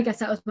 but I guess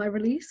that was my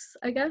release,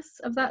 I guess,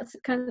 of those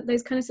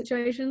kind of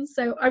situations.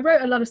 So I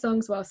wrote a lot of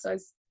songs whilst I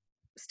was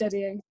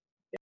studying.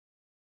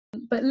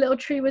 But Little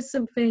Tree was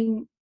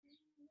something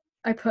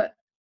I put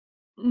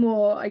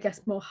more, I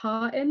guess, more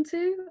heart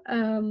into.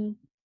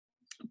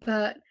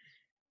 But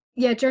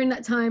yeah, during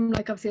that time,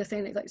 like obviously I was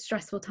saying like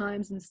stressful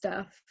times and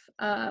stuff.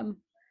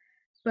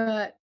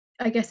 But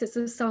I guess it's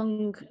a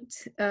song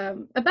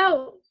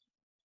about,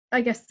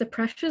 I guess, the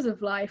pressures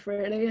of life,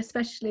 really,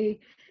 especially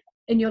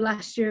in your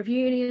last year of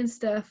uni and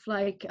stuff.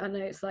 Like I know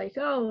it's like,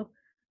 oh,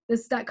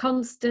 there's that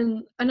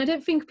constant, and I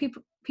don't think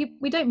people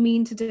we don't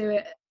mean to do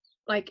it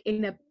like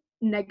in a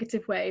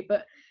negative way,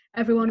 but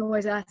everyone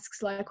always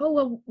asks like, oh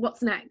well,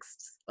 what's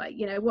next? Like,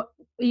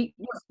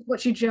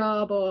 what's your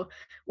job, or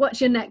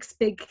what's your next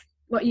big,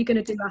 what are you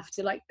going to do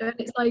after? Like, and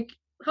it's like,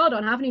 hold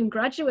on, I haven't even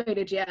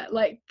graduated yet.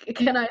 Like,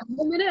 can I have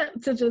a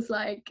minute to just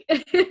like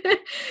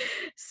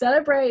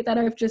celebrate that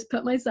I've just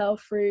put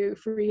myself through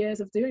 3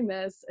 years of doing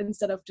this,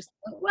 instead of just,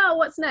 well,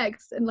 what's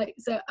next? And like,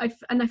 so I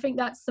think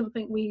that's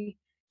something we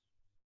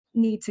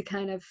need to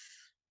kind of,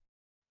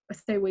 I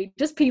say we,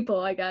 just people,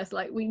 I guess,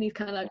 like we need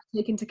kind of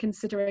take into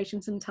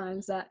consideration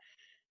sometimes that,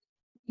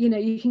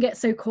 you can get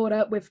so caught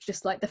up with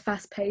just like the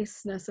fast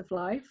pacedness of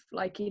life.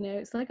 Like,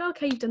 it's like,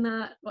 okay, you've done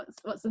that.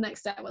 What's the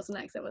next step? What's the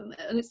next step?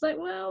 And it's like,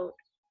 well,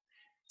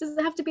 does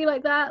it have to be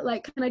like that?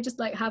 Like, can I just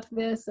like have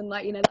this and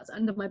like, that's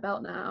under my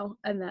belt now,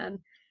 and then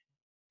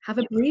have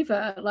a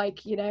breather? Like,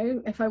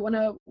 if I want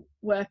to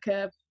work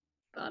a,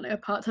 I don't know, a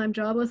part-time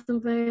job or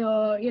something,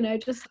 or,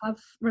 just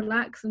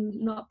relax and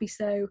not be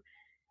so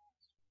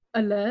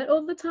alert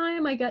all the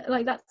time, I get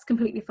like that's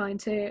completely fine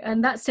too.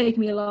 And that's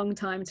taken me a long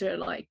time to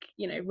like,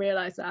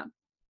 realize that.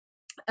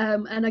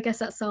 And I guess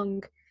that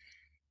song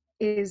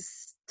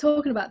is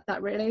talking about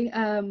that, really,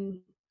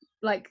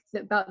 like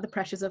about the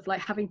pressures of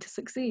like having to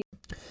succeed.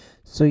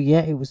 So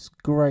yeah, it was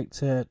great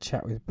to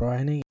chat with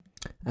Bryony,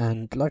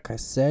 and like I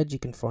said, you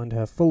can find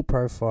her full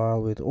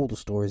profile with all the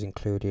stories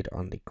included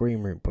on the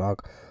Green Room blog,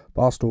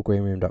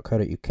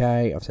 barstoolgreenroom.co.uk.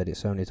 I've said it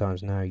so many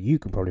times now, you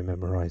can probably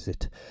memorise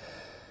it.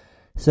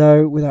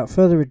 So without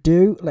further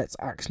ado, let's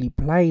actually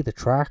play the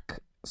track.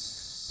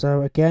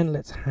 So again,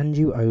 let's hand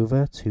you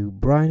over to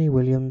Bryony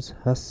Williams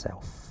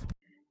herself.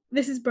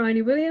 This is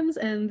Bryony Williams,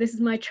 and this is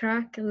my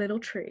track, Little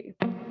Tree.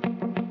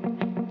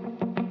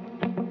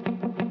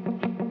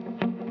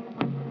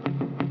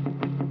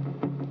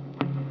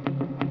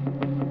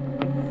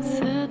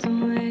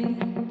 Suddenly,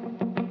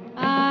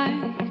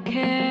 I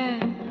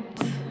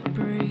can't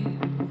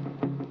breathe.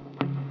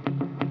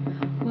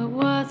 What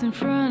was in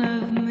front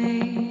of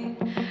me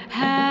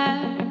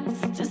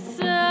has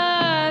disappeared.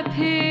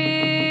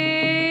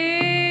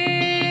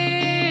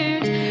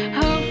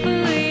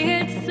 Hopefully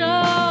it's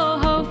so,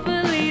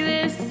 hopefully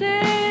this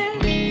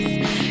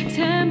is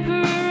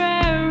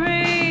temporary,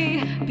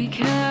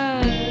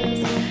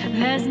 because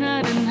there's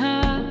not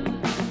enough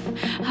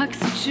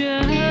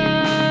oxygen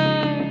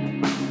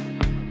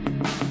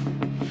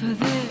for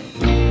this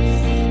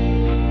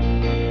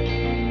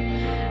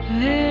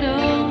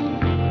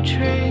little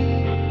tree.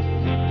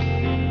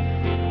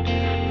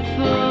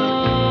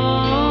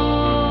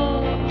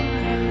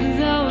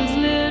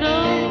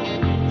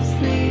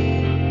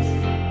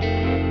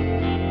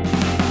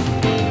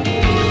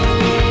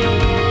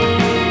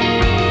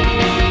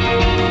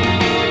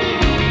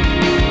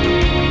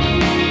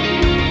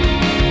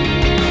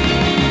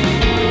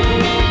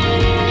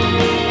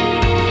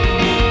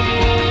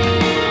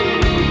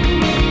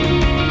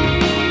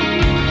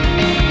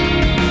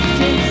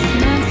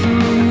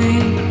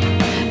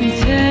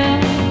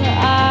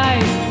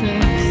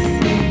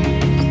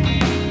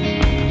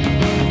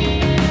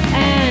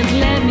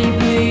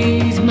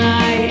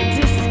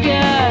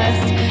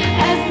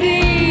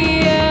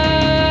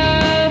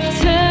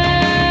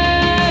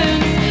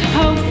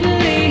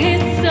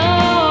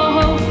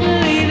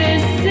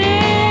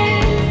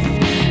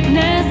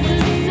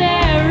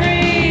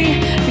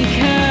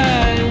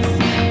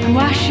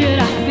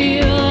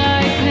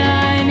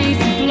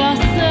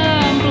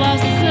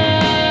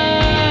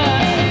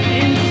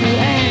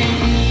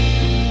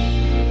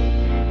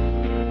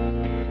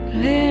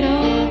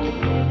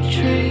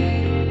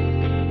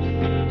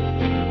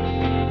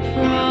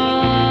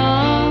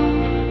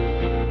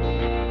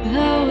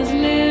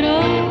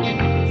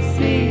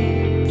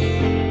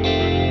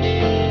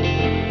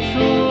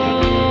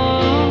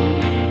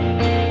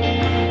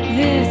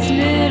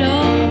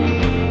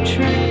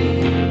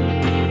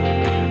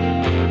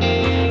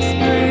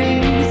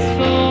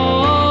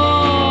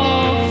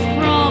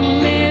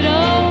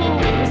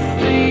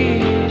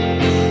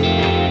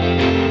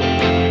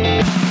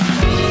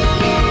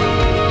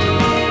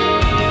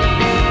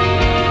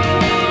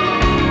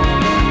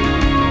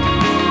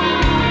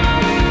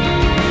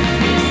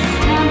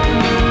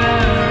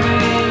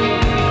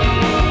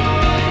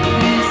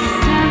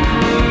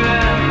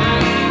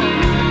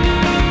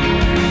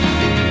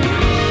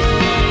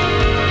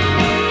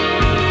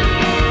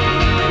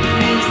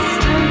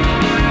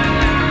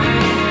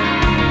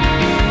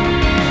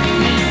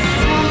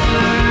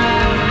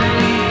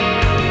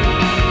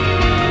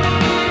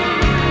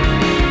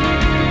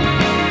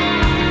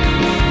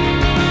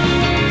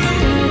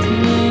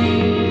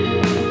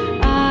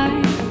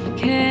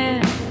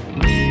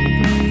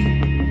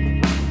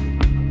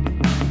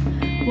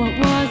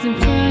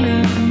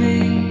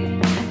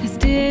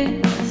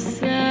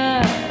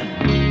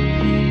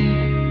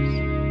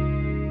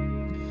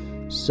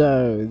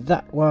 So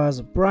that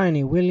was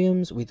Bryony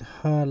Williams with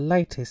her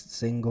latest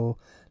single,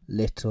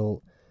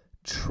 Little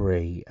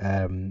Tree.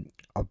 I'm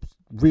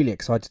really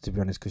excited, to be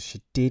honest, because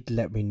she did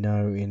let me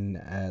know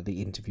in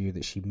the interview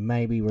that she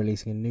may be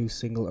releasing a new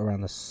single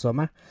around the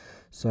summer.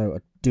 So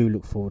I do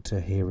look forward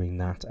to hearing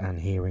that and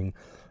hearing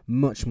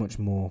much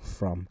more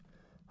from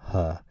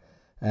her.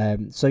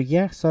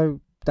 So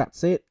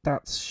that's it.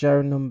 That's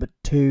show number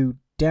 2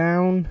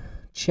 down.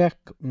 Check,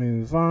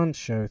 move on.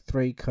 Show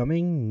 3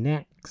 coming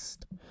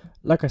next.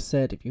 Like I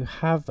said, if you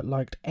have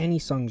liked any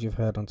songs you've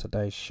heard on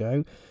today's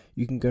show,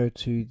 you can go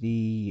to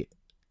the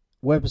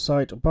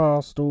website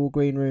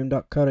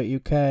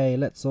barstoolgreenroom.co.uk.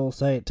 Let's all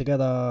say it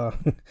together.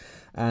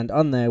 And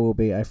on there will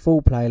be a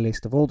full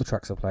playlist of all the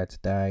tracks I played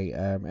today.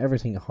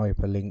 Everything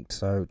hyperlinked,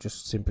 so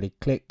just simply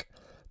click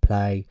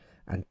play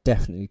and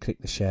definitely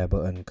click the share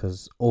button,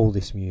 because all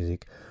this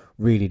music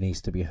really needs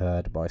to be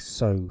heard by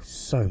so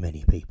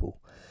many people.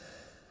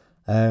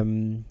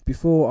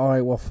 Before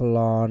I waffle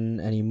on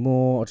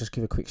anymore, I'll just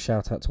give a quick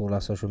shout out to all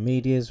our social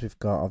medias. We've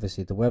got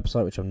obviously the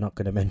website, which I'm not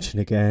going to mention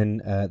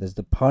again. There's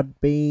the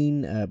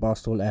Podbean,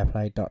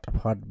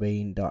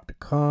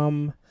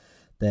 barstoolairplay.podbean.com.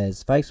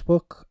 There's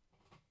Facebook,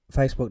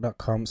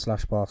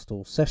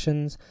 facebook.com/barstool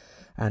sessions.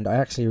 And I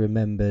actually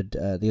remembered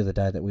the other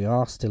day that we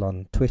are still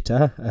on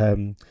Twitter.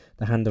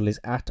 The handle is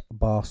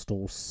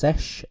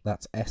 @barstoolsesh.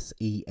 That's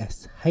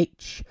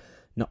SESH.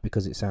 Not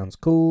because it sounds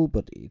cool,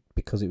 but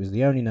because it was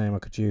the only name I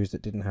could use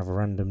that didn't have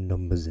random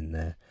numbers in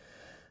there.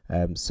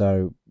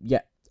 So,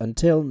 yeah,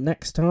 until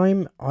next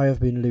time, I have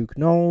been Luke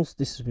Knowles.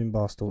 This has been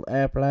Barstool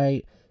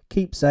Airplay.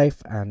 Keep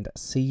safe and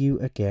see you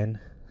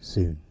again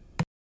soon.